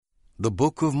The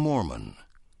Book of Mormon,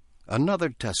 another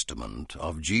testament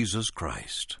of Jesus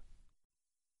Christ.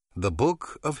 The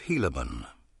Book of Helaman,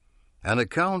 an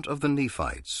account of the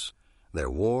Nephites, their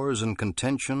wars and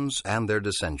contentions and their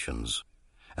dissensions,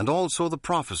 and also the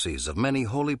prophecies of many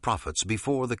holy prophets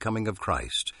before the coming of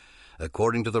Christ,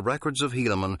 according to the records of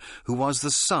Helaman, who was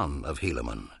the son of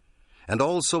Helaman, and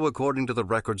also according to the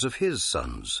records of his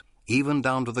sons, even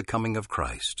down to the coming of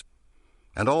Christ.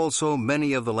 And also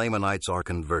many of the Lamanites are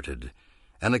converted,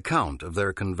 an account of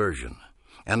their conversion,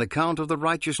 an account of the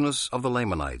righteousness of the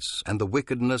Lamanites, and the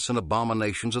wickedness and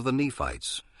abominations of the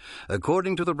Nephites,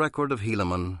 according to the record of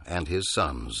Helaman and his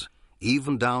sons,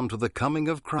 even down to the coming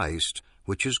of Christ,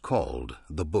 which is called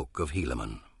the Book of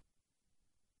Helaman.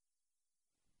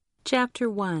 Chapter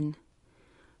 1.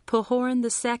 Pahoran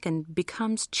II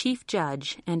becomes chief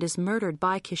judge and is murdered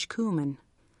by Kishkumen.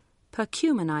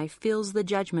 Pachumeni fills the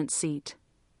judgment seat.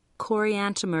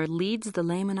 Coriantumr leads the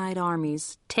Lamanite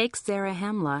armies, takes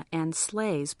Zarahemla, and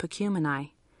slays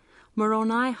Pachumeni.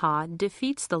 Moronihah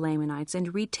defeats the Lamanites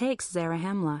and retakes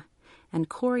Zarahemla, and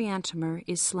Coriantumr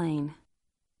is slain.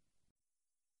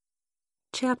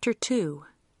 Chapter 2.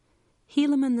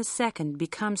 Helaman II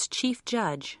becomes chief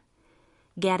judge.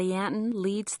 Gadianton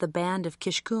leads the band of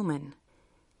Kishkumen.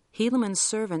 Helaman's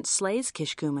servant slays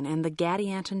Kishkumen, and the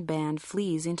Gadianton band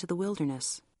flees into the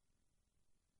wilderness.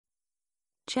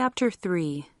 Chapter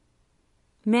 3.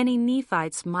 Many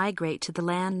Nephites migrate to the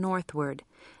land northward.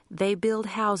 They build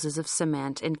houses of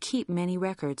cement and keep many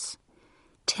records.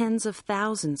 Tens of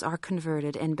thousands are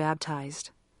converted and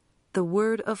baptized. The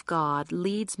word of God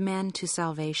leads men to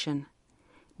salvation.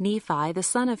 Nephi, the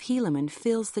son of Helaman,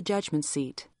 fills the judgment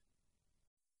seat.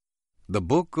 The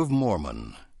Book of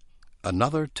Mormon,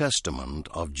 another testament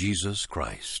of Jesus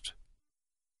Christ.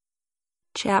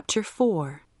 Chapter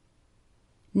 4.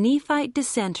 Nephite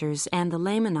dissenters and the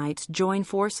Lamanites join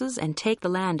forces and take the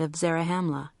land of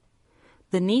Zarahemla.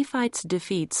 The Nephites'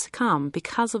 defeats come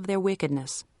because of their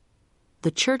wickedness.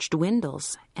 The church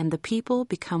dwindles, and the people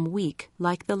become weak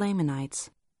like the Lamanites.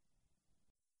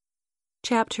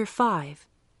 Chapter 5.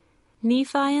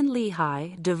 Nephi and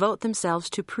Lehi devote themselves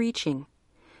to preaching.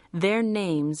 Their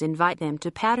names invite them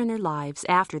to pattern their lives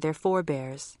after their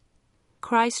forebears.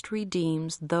 Christ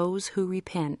redeems those who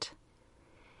repent.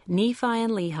 Nephi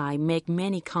and Lehi make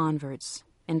many converts,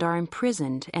 and are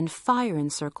imprisoned, and fire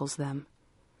encircles them.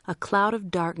 A cloud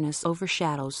of darkness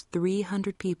overshadows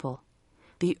 300 people.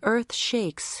 The earth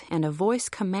shakes, and a voice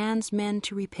commands men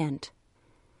to repent.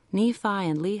 Nephi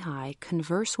and Lehi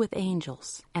converse with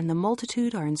angels, and the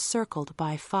multitude are encircled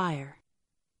by fire.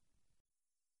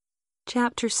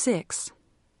 Chapter 6.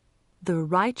 The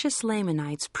righteous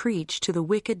Lamanites preach to the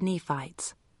wicked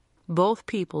Nephites. Both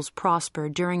peoples prosper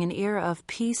during an era of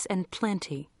peace and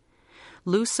plenty.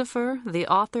 Lucifer, the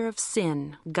author of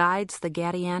sin, guides the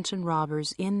Gadianton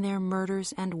robbers in their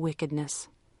murders and wickedness.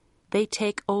 They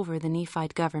take over the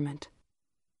Nephite government.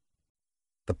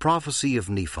 The prophecy of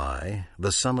Nephi,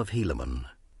 the son of Helaman.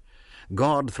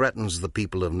 God threatens the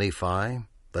people of Nephi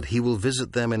that he will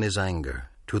visit them in his anger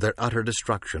to their utter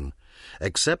destruction,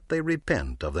 except they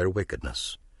repent of their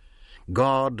wickedness.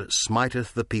 God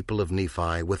smiteth the people of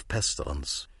Nephi with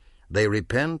pestilence. They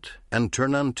repent and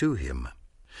turn unto him.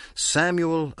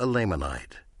 Samuel a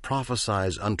Lamanite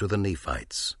prophesies unto the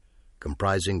Nephites,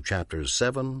 comprising chapters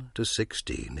 7 to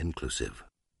 16 inclusive.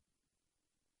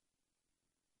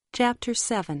 Chapter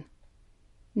 7.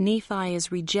 Nephi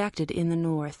is rejected in the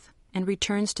north and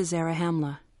returns to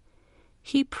Zarahemla.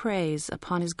 He prays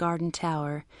upon his garden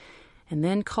tower and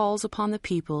then calls upon the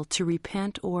people to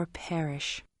repent or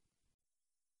perish.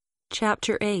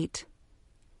 Chapter 8.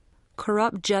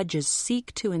 Corrupt judges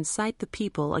seek to incite the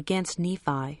people against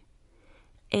Nephi.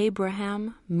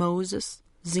 Abraham, Moses,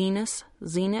 Zenos,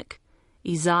 Zenock,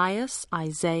 Esaias,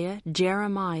 Isaiah,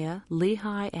 Jeremiah,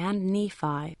 Lehi, and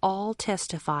Nephi all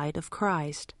testified of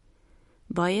Christ.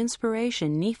 By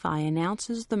inspiration, Nephi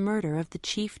announces the murder of the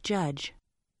chief judge.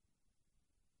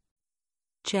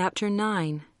 Chapter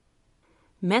 9.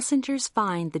 Messengers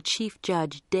find the chief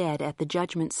judge dead at the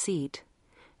judgment seat.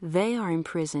 They are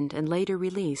imprisoned and later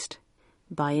released.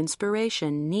 By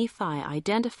inspiration, Nephi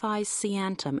identifies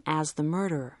Seantum as the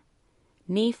murderer.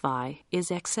 Nephi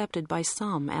is accepted by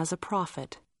some as a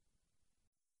prophet.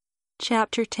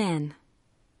 Chapter 10.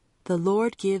 The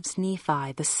Lord gives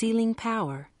Nephi the sealing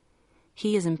power.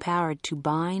 He is empowered to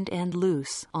bind and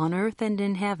loose on earth and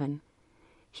in heaven.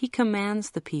 He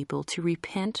commands the people to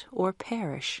repent or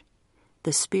perish.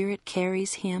 The Spirit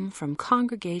carries him from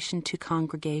congregation to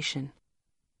congregation.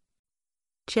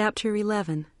 Chapter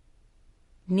 11.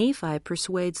 Nephi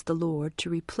persuades the Lord to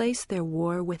replace their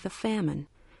war with a famine.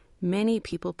 Many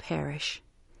people perish.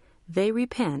 They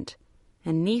repent,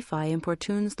 and Nephi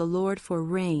importunes the Lord for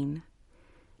rain.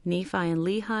 Nephi and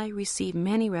Lehi receive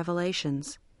many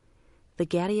revelations. The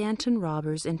Gadianton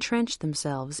robbers entrench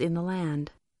themselves in the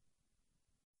land.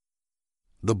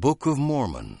 The Book of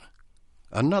Mormon,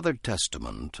 another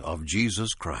testament of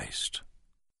Jesus Christ.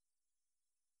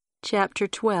 Chapter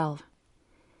 12.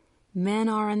 Men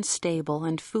are unstable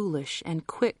and foolish and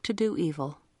quick to do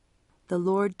evil. The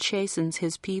Lord chastens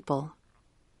his people.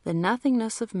 The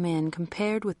nothingness of men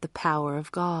compared with the power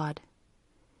of God.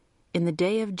 In the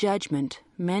day of judgment,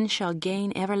 men shall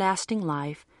gain everlasting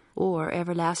life or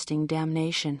everlasting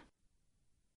damnation.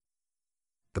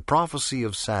 The prophecy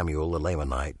of Samuel the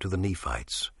Lamanite to the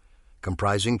Nephites,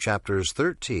 comprising chapters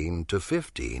 13 to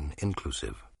 15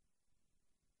 inclusive.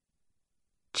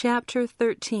 Chapter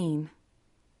 13.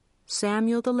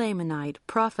 Samuel the Lamanite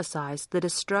prophesies the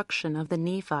destruction of the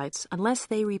Nephites unless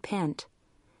they repent.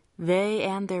 They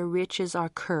and their riches are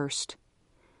cursed.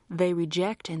 They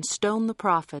reject and stone the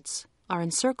prophets, are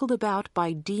encircled about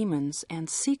by demons, and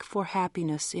seek for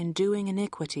happiness in doing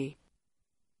iniquity.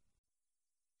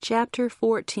 Chapter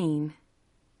 14.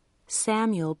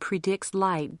 Samuel predicts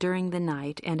light during the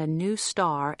night and a new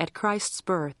star at Christ's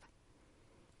birth.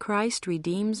 Christ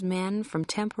redeems men from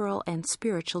temporal and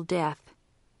spiritual death.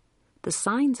 The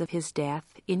signs of his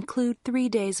death include 3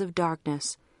 days of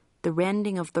darkness, the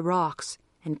rending of the rocks,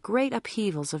 and great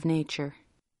upheavals of nature.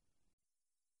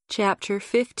 Chapter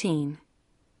 15.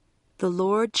 The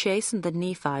Lord chastened the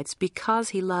Nephites because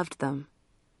he loved them.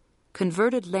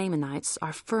 Converted Lamanites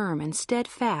are firm and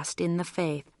steadfast in the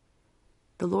faith.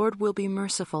 The Lord will be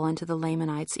merciful unto the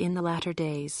Lamanites in the latter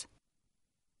days.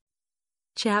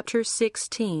 Chapter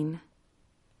 16.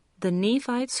 The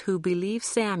Nephites who believe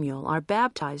Samuel are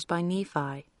baptized by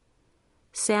Nephi.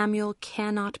 Samuel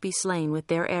cannot be slain with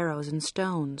their arrows and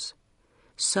stones.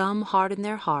 Some harden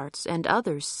their hearts, and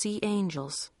others see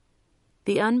angels.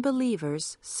 The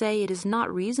unbelievers say it is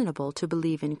not reasonable to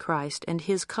believe in Christ and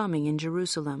his coming in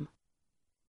Jerusalem.